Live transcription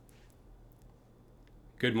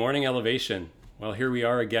Good morning, Elevation. Well, here we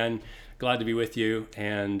are again. Glad to be with you.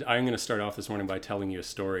 And I'm going to start off this morning by telling you a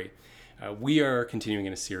story. We are continuing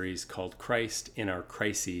in a series called Christ in Our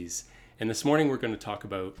Crises. And this morning we're going to talk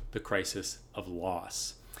about the crisis of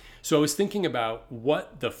loss. So I was thinking about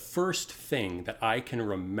what the first thing that I can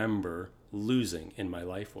remember losing in my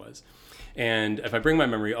life was. And if I bring my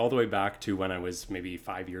memory all the way back to when I was maybe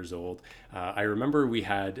 5 years old, I remember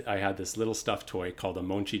I had this little stuffed toy called a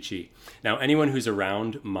Monchichi. Now, anyone who's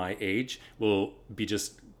around my age will be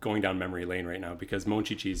just going down memory lane right now because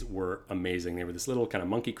Monchichis were amazing. They were this little kind of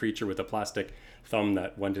monkey creature with a plastic thumb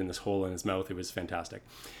that went in this hole in his mouth. It was fantastic.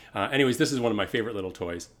 Anyways, this is one of my favorite little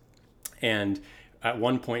toys. And at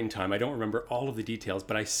one point in time, I don't remember all of the details,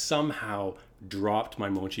 but I somehow dropped my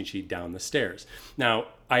Monchichi down the stairs. Now,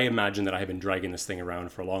 I imagine that I had been dragging this thing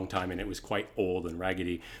around for a long time and it was quite old and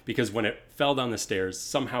raggedy because when it fell down the stairs,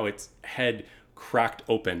 somehow its head cracked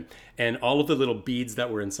open and all of the little beads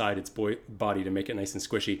that were inside its body to make it nice and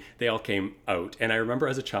squishy, they all came out. And I remember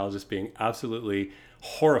as a child just being absolutely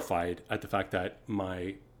horrified at the fact that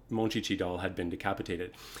my Monchichi doll had been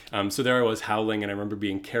decapitated. So there I was howling, and I remember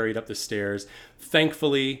being carried up the stairs.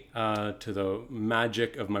 Thankfully, to the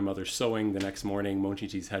magic of my mother sewing, the next morning,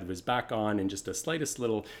 Monchichi's head was back on and just the slightest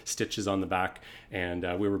little stitches on the back, and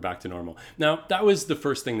we were back to normal. Now, that was the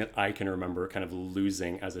first thing that I can remember kind of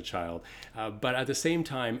losing as a child. But at the same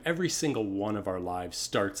time, every single one of our lives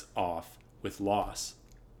starts off with loss.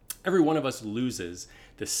 Every one of us loses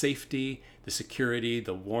the safety, the security,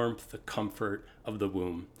 the warmth, the comfort of the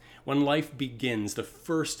womb. When life begins, the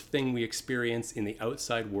first thing we experience in the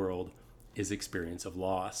outside world is experience of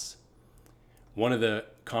loss. One of the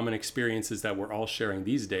common experiences that we're all sharing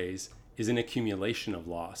these days is an accumulation of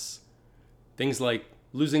loss. Things like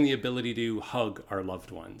losing the ability to hug our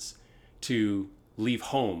loved ones, to leave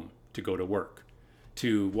home to go to work,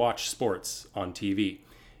 to watch sports on TV.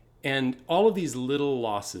 And all of these little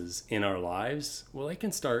losses in our lives, well, they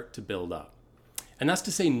can start to build up. And that's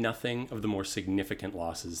to say nothing of the more significant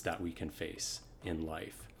losses that we can face in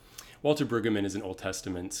life. Walter Brueggemann is an Old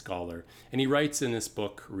Testament scholar, and he writes in this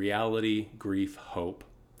book, Reality, Grief, Hope.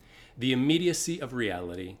 The immediacy of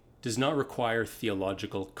reality does not require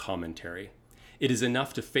theological commentary. It is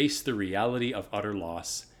enough to face the reality of utter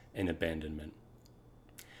loss and abandonment.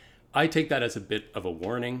 I take that as a bit of a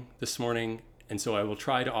warning this morning, and so I will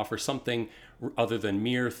try to offer something other than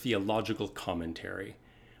mere theological commentary.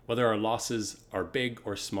 Whether our losses are big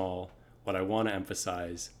or small, what I want to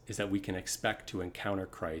emphasize is that we can expect to encounter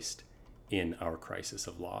Christ in our crisis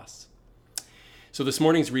of loss. So this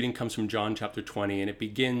morning's reading comes from John chapter 20, and it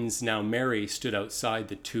begins, "Now Mary stood outside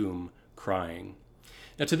the tomb crying."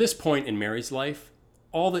 Now to this point in Mary's life,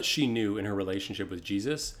 all that she knew in her relationship with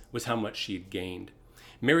Jesus was how much she had gained.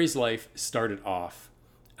 Mary's life started off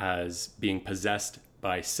as being possessed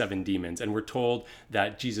by 7 demons. And we're told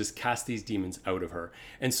that Jesus cast these demons out of her.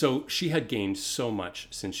 And so she had gained so much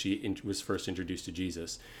since she was first introduced to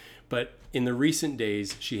Jesus. But in the recent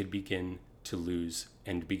days, she had begun to lose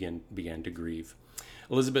and began to grieve.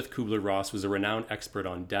 Elisabeth Kubler-Ross was a renowned expert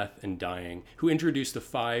on death and dying who introduced the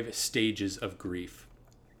 5 stages of grief: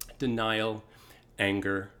 denial,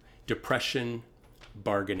 anger, depression,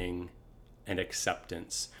 bargaining, and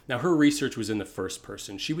acceptance. Now, her research was in the first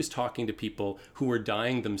person. She was talking to people who were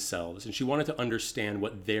dying themselves, and she wanted to understand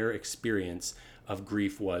what their experience of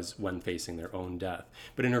grief was when facing their own death.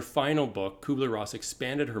 But in her final book, Kubler-Ross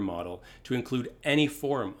expanded her model to include any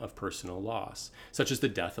form of personal loss, such as the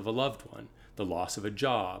death of a loved one, the loss of a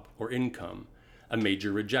job or income, a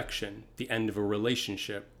major rejection, the end of a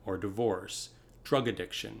relationship or divorce, drug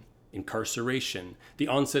addiction, incarceration, the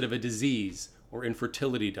onset of a disease, or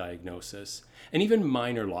infertility diagnosis, and even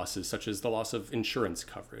minor losses such as the loss of insurance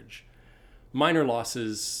coverage. Minor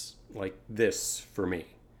losses like this for me: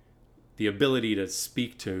 the ability to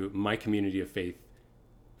speak to my community of faith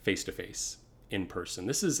face to face, in person.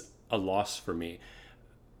 This is a loss for me.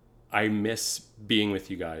 I miss being with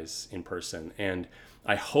you guys in person, and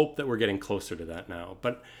I hope that we're getting closer to that now.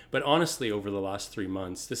 But honestly, over the last 3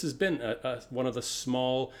 months, this has been one of the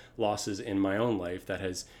small losses in my own life that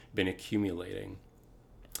has been accumulating.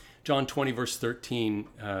 John 20, verse 13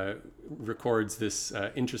 records this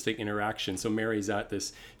interesting interaction. So Mary's at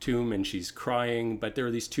this tomb and she's crying, but there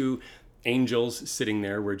are these 2 angels sitting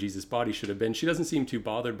there where Jesus' body should have been. She doesn't seem too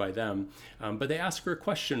bothered by them, but they ask her a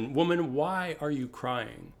question: "Woman, why are you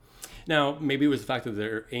crying?" Now, maybe it was the fact that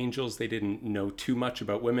they're angels, they didn't know too much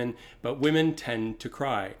about women, but women tend to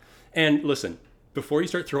cry. And listen, before you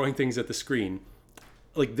start throwing things at the screen,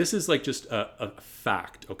 like this is like just a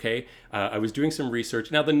fact, okay? I was doing some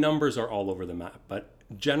research. Now the numbers are all over the map, but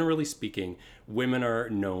generally speaking, women are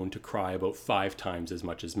known to cry about 5 times as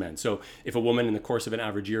much as men. So if a woman in the course of an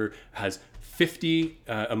average year has 50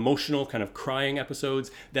 emotional kind of crying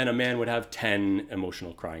episodes, then a man would have 10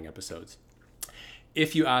 emotional crying episodes.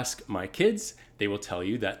 If you ask my kids, they will tell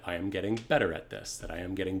you that I am getting better at this, that I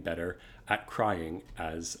am getting better at crying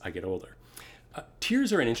as I get older.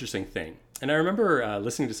 Tears are an interesting thing. And I remember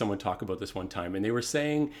listening to someone talk about this one time, and they were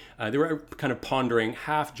saying, they were kind of pondering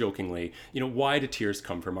half jokingly, why do tears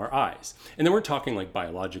come from our eyes? And they weren't talking like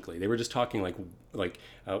biologically. They were just talking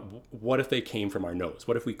what if they came from our nose?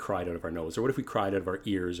 What if we cried out of our nose? Or what if we cried out of our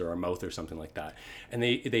ears or our mouth or something like that? And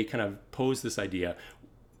they kind of posed this idea,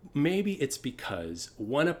 maybe it's because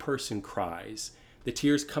when a person cries, the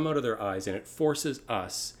tears come out of their eyes and it forces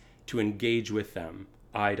us to engage with them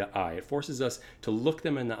eye to eye. It forces us to look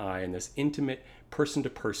them in the eye in this intimate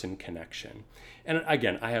person-to-person connection. And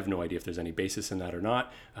again, I have no idea if there's any basis in that or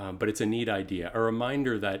not, but it's a neat idea. A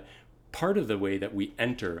reminder that part of the way that we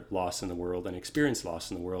enter loss in the world and experience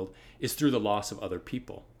loss in the world is through the loss of other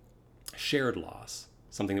people. Shared loss,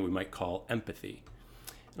 something that we might call empathy.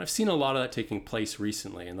 And I've seen a lot of that taking place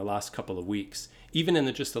recently in the last couple of weeks. Even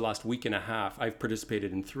in just the last week and a half, I've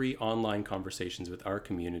participated in 3 online conversations with our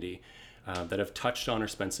community that have touched on or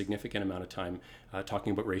spent significant amount of time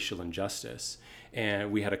talking about racial injustice. And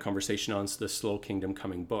we had a conversation on the Slow Kingdom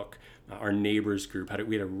Coming book. Our neighbors group,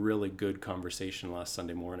 we had a really good conversation last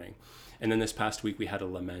Sunday morning. And then this past week we had a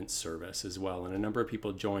lament service as well. And a number of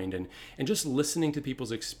people joined. And just listening to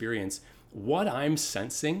people's experience, what I'm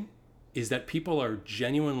sensing is that people are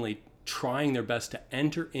genuinely trying their best to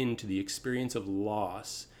enter into the experience of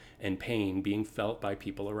loss and pain being felt by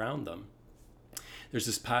people around them. There's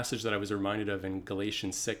this passage that I was reminded of in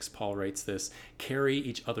Galatians 6. Paul writes this, "Carry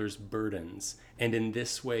each other's burdens, and in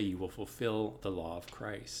this way you will fulfill the law of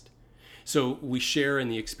Christ." So we share in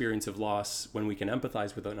the experience of loss when we can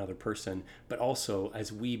empathize with another person, but also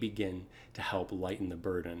as we begin to help lighten the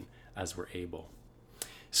burden as we're able.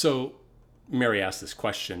 So Mary asked this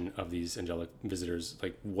question of these angelic visitors,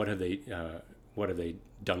 like, what have they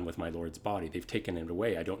done with my Lord's body? They've taken him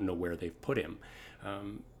away. I don't know where they've put him.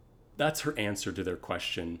 That's her answer to their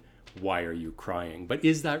question, why are you crying? But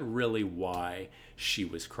is that really why she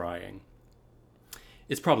was crying?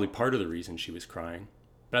 It's probably part of the reason she was crying.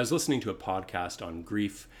 But I was listening to a podcast on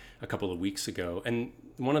grief a couple of weeks ago, and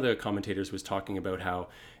one of the commentators was talking about how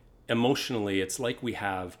emotionally, it's like we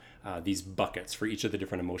have these buckets for each of the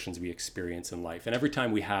different emotions we experience in life. And every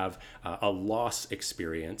time we have a loss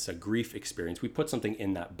experience, a grief experience, we put something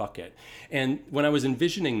in that bucket. And when I was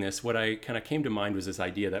envisioning this, what I kind of came to mind was this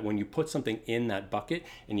idea that when you put something in that bucket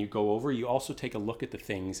and you go over, you also take a look at the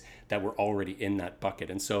things that were already in that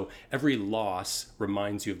bucket. And so every loss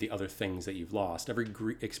reminds you of the other things that you've lost. Every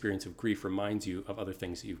experience of grief reminds you of other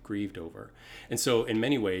things that you've grieved over. And so in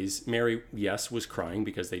many ways, Mary, yes, was crying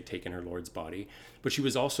because they'd taken her Lord's body, but she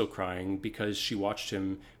was also crying because she watched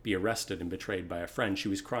him be arrested and betrayed by a friend. She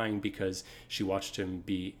was crying because she watched him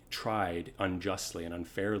be tried unjustly and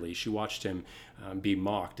unfairly. She watched him be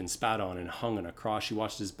mocked and spat on and hung on a cross. She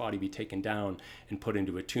watched his body be taken down and put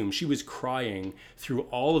into a tomb. She was crying through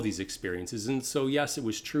all of these experiences. And so, yes, it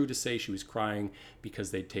was true to say she was crying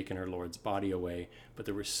because they'd taken her Lord's body away, but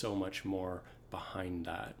there was so much more behind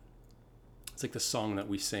that. It's like the song that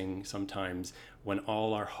we sing sometimes, when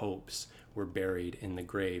all our hopes were buried in the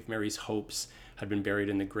grave. Mary's hopes had been buried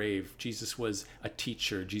in the grave. Jesus was a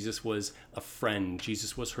teacher. Jesus was a friend.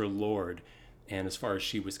 Jesus was her Lord. And as far as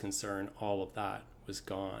she was concerned, all of that was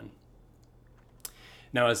gone.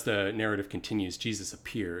 Now, as the narrative continues, Jesus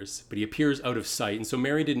appears, but he appears out of sight. And so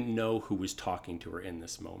Mary didn't know who was talking to her in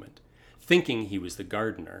this moment. Thinking he was the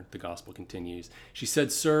gardener, the gospel continues, she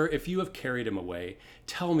said, "Sir, if you have carried him away,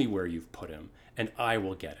 tell me where you've put him, and I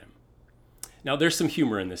will get him." Now, there's some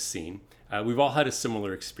humor in this scene. We've all had a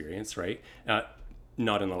similar experience, right?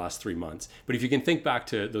 Not in the last 3 months. But if you can think back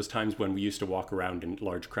to those times when we used to walk around in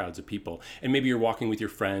large crowds of people, and maybe you're walking with your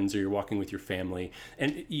friends or you're walking with your family,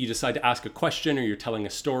 and you decide to ask a question or you're telling a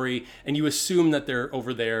story, and you assume that they're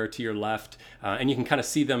over there to your left, and you can kind of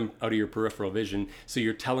see them out of your peripheral vision. So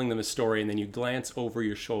you're telling them a story, and then you glance over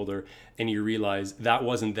your shoulder and you realize that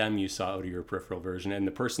wasn't them you saw out of your peripheral vision. And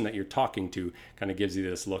the person that you're talking to kind of gives you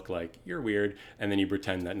this look like, you're weird. And then you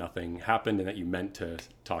pretend that nothing happened and that you meant to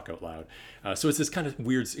talk out loud. So it's this kind of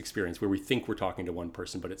weird experience where we think we're talking to one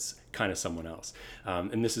person, but it's kind of someone else.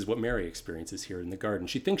 And this is what Mary experiences here in the garden.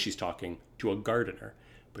 She thinks she's talking to a gardener,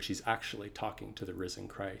 but she's actually talking to the risen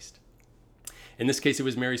Christ. In this case, it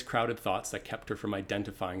was Mary's crowded thoughts that kept her from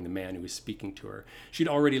identifying the man who was speaking to her. She'd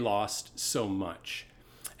already lost so much.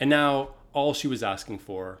 And now all she was asking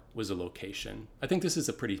for was a location. I think this is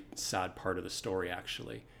a pretty sad part of the story,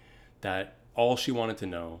 actually, that all she wanted to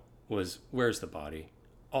know was, where's the body?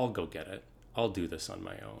 I'll go get it. I'll do this on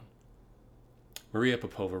my own. Maria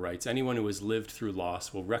Popova writes, anyone who has lived through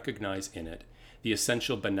loss will recognize in it the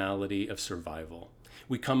essential banality of survival.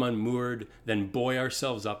 We come unmoored, then buoy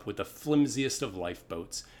ourselves up with the flimsiest of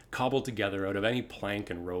lifeboats, cobbled together out of any plank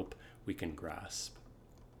and rope we can grasp.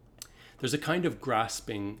 There's a kind of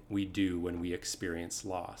grasping we do when we experience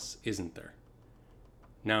loss, isn't there?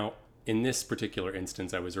 Now, in this particular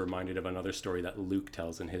instance, I was reminded of another story that Luke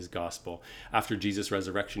tells in his gospel. After Jesus'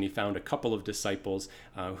 resurrection, he found a couple of disciples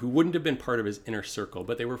who wouldn't have been part of his inner circle,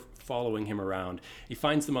 but they were following him around. He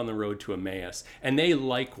finds them on the road to Emmaus, and they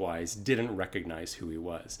likewise didn't recognize who he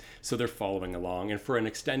was. So they're following along, and for an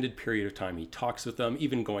extended period of time, he talks with them,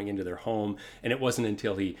 even going into their home, and it wasn't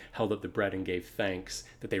until he held up the bread and gave thanks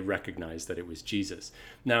that they recognized that it was Jesus.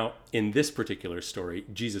 Now, in this particular story,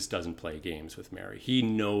 Jesus doesn't play games with Mary. He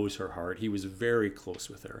knows her heart. He was very close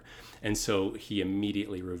with her. And so he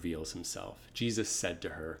immediately reveals himself. Jesus said to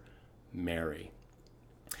her, Mary.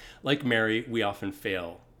 Like Mary, we often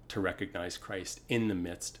fail to recognize Christ in the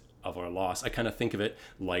midst of our loss. I kind of think of it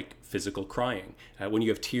like physical crying. When you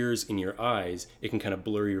have tears in your eyes, it can kind of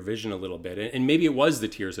blur your vision a little bit. And maybe it was the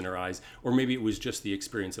tears in her eyes, or maybe it was just the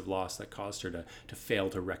experience of loss that caused her to fail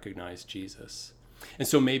to recognize Jesus. And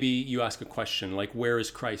so maybe you ask a question like, where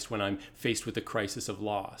is Christ when I'm faced with the crisis of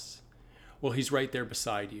loss? Well, he's right there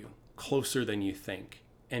beside you, closer than you think,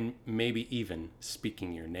 and maybe even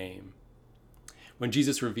speaking your name. When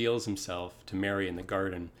Jesus reveals himself to Mary in the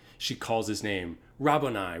garden, she calls his name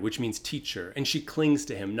Rabboni, which means teacher, and she clings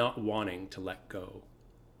to him, not wanting to let go.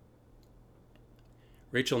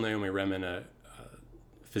 Rachel Naomi Remen, a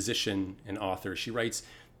physician and author, she writes,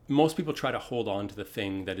 most people try to hold on to the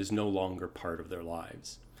thing that is no longer part of their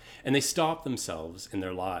lives, and they stop themselves in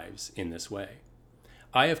their lives in this way.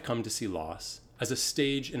 I have come to see loss as a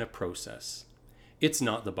stage in a process. It's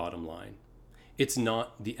not the bottom line. It's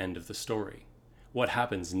not the end of the story. What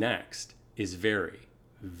happens next is very,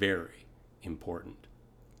 very important.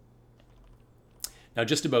 Now,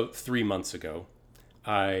 just about 3 months ago,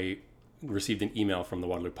 I received an email from the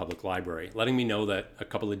Waterloo Public Library letting me know that a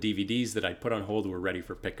couple of DVDs that I'd put on hold were ready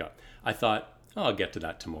for pickup. I thought, I'll get to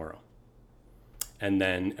that tomorrow. And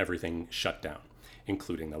then everything shut down,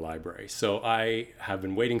 including the library. So I have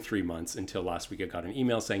been waiting 3 months until last week I got an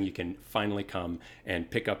email saying you can finally come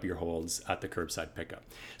and pick up your holds at the curbside pickup.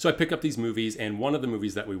 So I picked up these movies, and one of the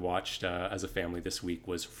movies that we watched as a family this week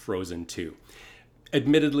was Frozen 2.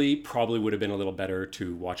 Admittedly, probably would have been a little better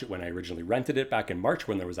to watch it when I originally rented it back in March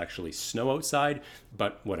when there was actually snow outside,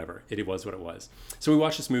 but whatever, it was what it was. So we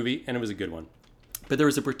watched this movie, and it was a good one. But there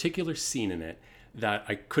was a particular scene in it that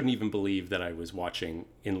I couldn't even believe that I was watching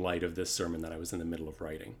in light of this sermon that I was in the middle of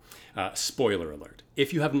writing. Spoiler alert.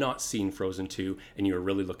 If you have not seen Frozen 2 and you are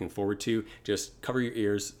really looking forward to, just cover your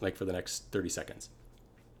ears like for the next 30 seconds.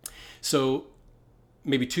 So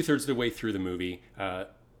maybe 2/3 of the way through the movie,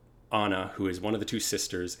 Anna, who is one of the two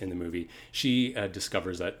sisters in the movie, she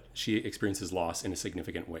discovers that she experiences loss in a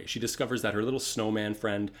significant way. She discovers that her little snowman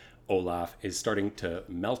friend, Olaf, is starting to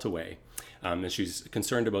melt away. And she's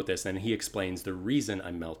concerned about this, and he explains the reason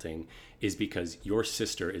I'm melting is because your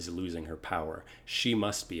sister is losing her power. She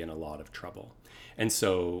must be in a lot of trouble. And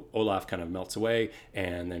so Olaf kind of melts away,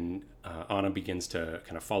 and then Anna begins to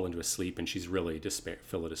kind of fall into a sleep, and she's really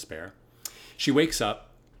full of despair. She wakes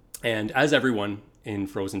up, and as everyone in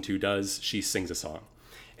Frozen 2 does, she sings a song.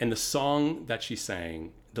 And the song that she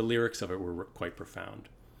sang, the lyrics of it were quite profound.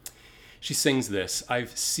 She sings this: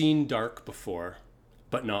 I've seen dark before,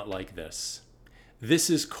 but not like this.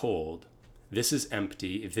 This is cold. This is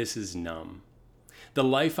empty. This is numb. The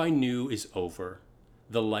life I knew is over.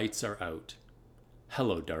 The lights are out.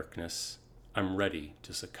 Hello, darkness. I'm ready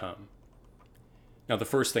to succumb. Now, the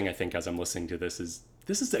first thing I think as I'm listening to this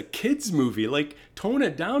is a kid's movie. Like, tone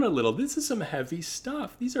it down a little. This is some heavy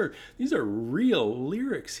stuff. These are real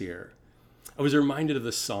lyrics here. I was reminded of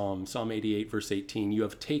the Psalm 88, verse 18. You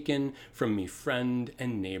have taken from me friend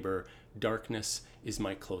and neighbor. Darkness is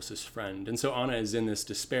my closest friend. And so Anna is in this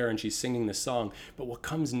despair, and she's singing this song. But what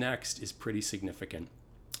comes next is pretty significant.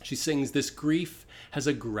 She sings, this grief has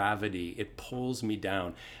a gravity. It pulls me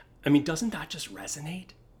down. I mean, doesn't that just resonate?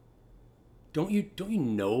 Don't you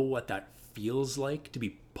know what that feels like, to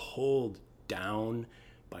be pulled down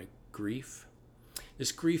by grief?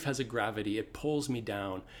 This grief has a gravity. It pulls me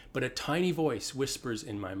down. But a tiny voice whispers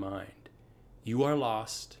in my mind, you are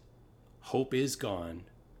lost. Hope is gone.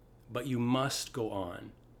 But you must go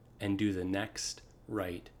on and do the next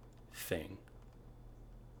right thing.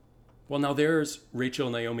 Well, now there's Rachel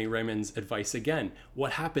Naomi Raymond's advice again.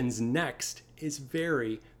 What happens next is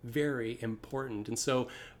very, very important. And so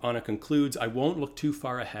Anna concludes, I won't look too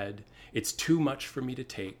far ahead. It's too much for me to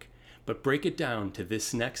take, but break it down to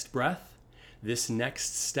this next breath, this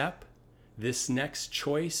next step, this next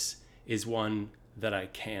choice is one that I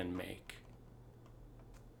can make.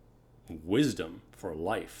 Wisdom for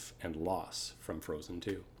life and loss from Frozen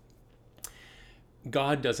 2.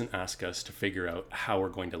 God doesn't ask us to figure out how we're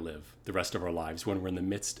going to live the rest of our lives when we're in the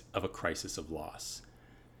midst of a crisis of loss.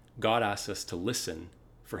 God asks us to listen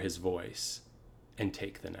for his voice and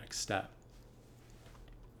take the next step.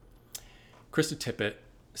 Krista Tippett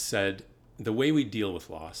said, the way we deal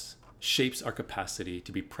with loss shapes our capacity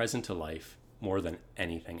to be present to life more than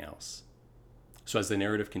anything else. So as the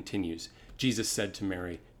narrative continues, Jesus said to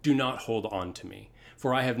Mary, do not hold on to me,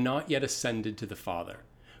 for I have not yet ascended to the Father.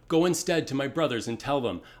 Go instead to my brothers and tell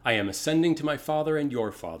them, I am ascending to my Father and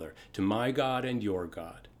your Father, to my God and your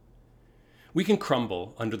God. We can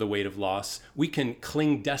crumble under the weight of loss. We can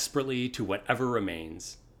cling desperately to whatever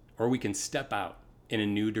remains, or we can step out in a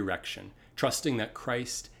new direction, trusting that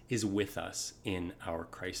Christ is with us in our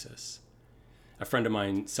crisis. A friend of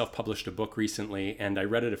mine self-published a book recently, and I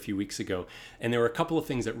read it a few weeks ago, and there were a couple of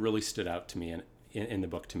things that really stood out to me in the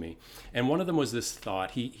book to me. And one of them was this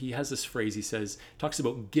thought. He has this phrase, he says, talks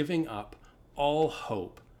about giving up all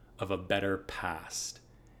hope of a better past.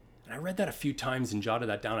 And I read that a few times and jotted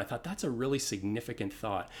that down. I thought that's a really significant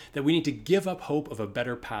thought, that we need to give up hope of a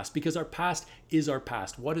better past because our past is our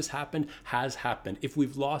past. What has happened has happened. If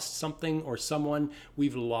we've lost something or someone,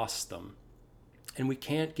 we've lost them. And we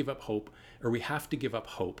can't give up hope, or we have to give up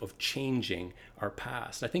hope of changing our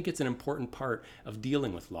past. I think it's an important part of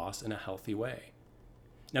dealing with loss in a healthy way.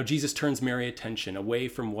 Now, Jesus turns Mary's attention away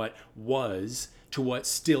from what was to what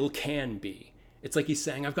still can be. It's like he's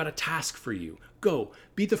saying, I've got a task for you. Go,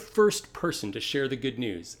 be the first person to share the good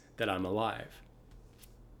news that I'm alive.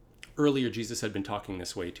 Earlier, Jesus had been talking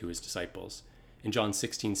this way to his disciples. In John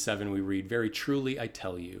 16:7, we read, very truly I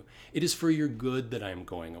tell you, it is for your good that I am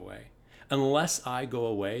going away. Unless I go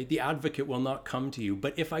away, the advocate will not come to you,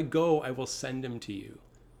 but if I go, I will send him to you.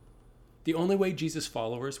 The only way Jesus'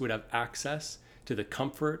 followers would have access to the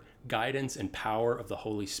comfort, guidance, and power of the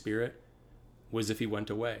Holy Spirit was if he went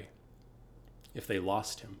away, if they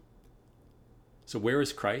lost him. So where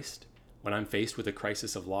is Christ when I'm faced with a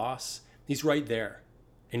crisis of loss? He's right there,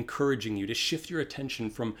 encouraging you to shift your attention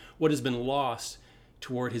from what has been lost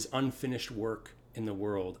toward his unfinished work in the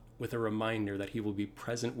world, with a reminder that he will be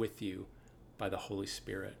present with you by the Holy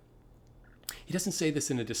Spirit. He doesn't say this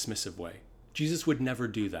in a dismissive way. Jesus would never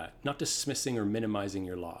do that, not dismissing or minimizing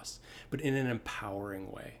your loss, but in an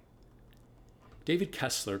empowering way. David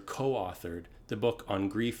Kessler co-authored the book on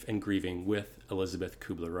grief and grieving with Elizabeth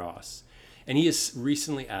Kubler-Ross, and he has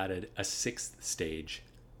recently added a sixth stage,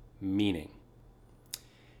 meaning.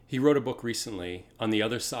 He wrote a book recently on the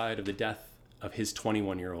other side of the death of his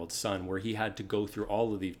 21-year-old son, where he had to go through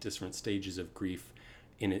all of these different stages of grief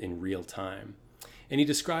in real time. And he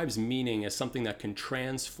describes meaning as something that can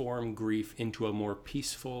transform grief into a more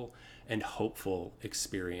peaceful and hopeful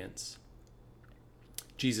experience.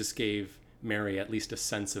 Jesus gave Mary at least a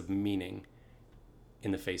sense of meaning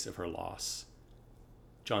in the face of her loss.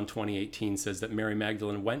 John 20:18 says that Mary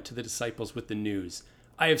Magdalene went to the disciples with the news,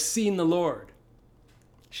 I have seen the Lord.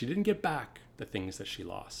 She didn't get back the things that she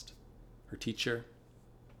lost, her teacher,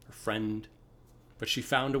 her friend, but she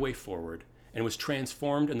found a way forward and was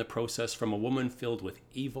transformed in the process from a woman filled with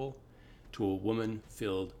evil to a woman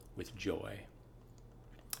filled with joy.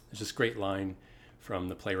 There's this great line from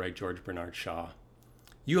the playwright George Bernard Shaw.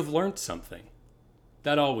 You have learned something.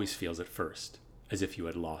 That always feels at first as if you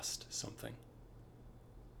had lost something.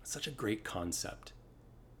 It's such a great concept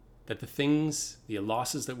that the things, the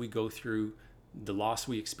losses that we go through, the loss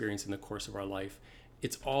we experience in the course of our life,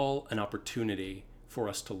 it's all an opportunity for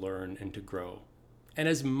us to learn and to grow. And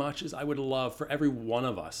as much as I would love for every one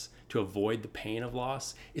of us to avoid the pain of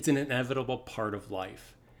loss, it's an inevitable part of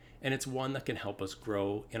life. And it's one that can help us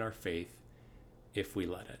grow in our faith if we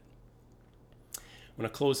let it. I'm going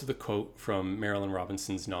to close with a quote from Marilynne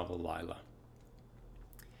Robinson's novel, Lila.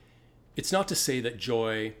 It's not to say that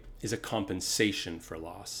joy is a compensation for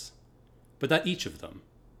loss, but that each of them,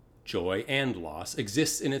 joy and loss,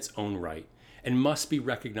 exists in its own right and must be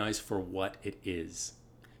recognized for what it is.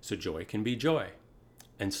 So joy can be joy,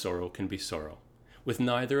 and sorrow can be sorrow, with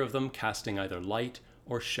neither of them casting either light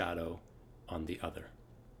or shadow on the other.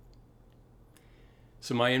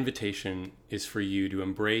 So my invitation is for you to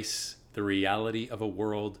embrace the reality of a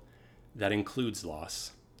world that includes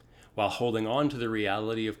loss, while holding on to the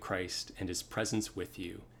reality of Christ and his presence with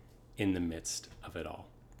you in the midst of it all.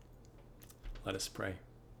 Let us pray.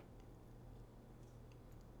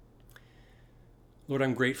 Lord,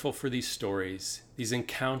 I'm grateful for these stories, these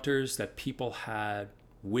encounters that people had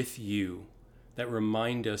with you that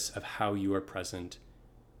remind us of how you are present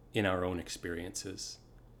in our own experiences.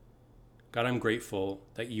 God, I'm grateful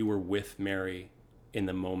that you were with Mary in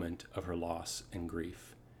the moment of her loss and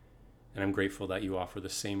grief. And I'm grateful that you offer the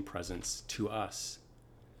same presence to us.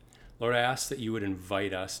 Lord, I ask that you would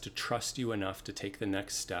invite us to trust you enough to take the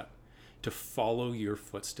next step, to follow your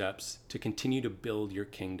footsteps, to continue to build your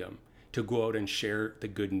kingdom, to go out and share the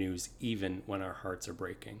good news even when our hearts are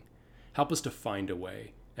breaking. Help us to find a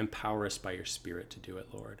way. Empower us by your Spirit to do it,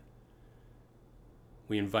 Lord.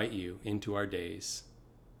 We invite you into our days.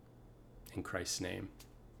 In Christ's name,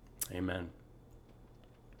 amen.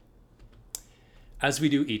 As we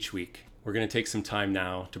do each week, we're going to take some time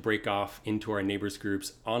now to break off into our neighbors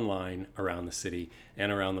groups online around the city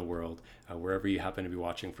and around the world, wherever you happen to be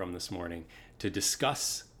watching from this morning, to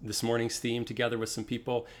discuss this morning's theme together with some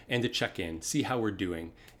people and to check in, see how we're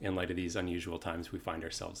doing in light of these unusual times we find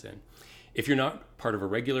ourselves in. If you're not part of a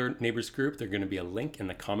regular neighbors group, there's going to be a link in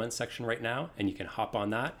the comments section right now, and you can hop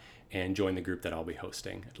on that and join the group that I'll be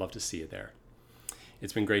hosting. I'd love to see you there.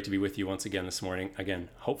 It's been great to be with you once again this morning. Again,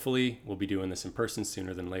 hopefully we'll be doing this in person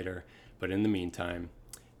sooner than later, but in the meantime,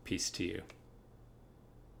 peace to you.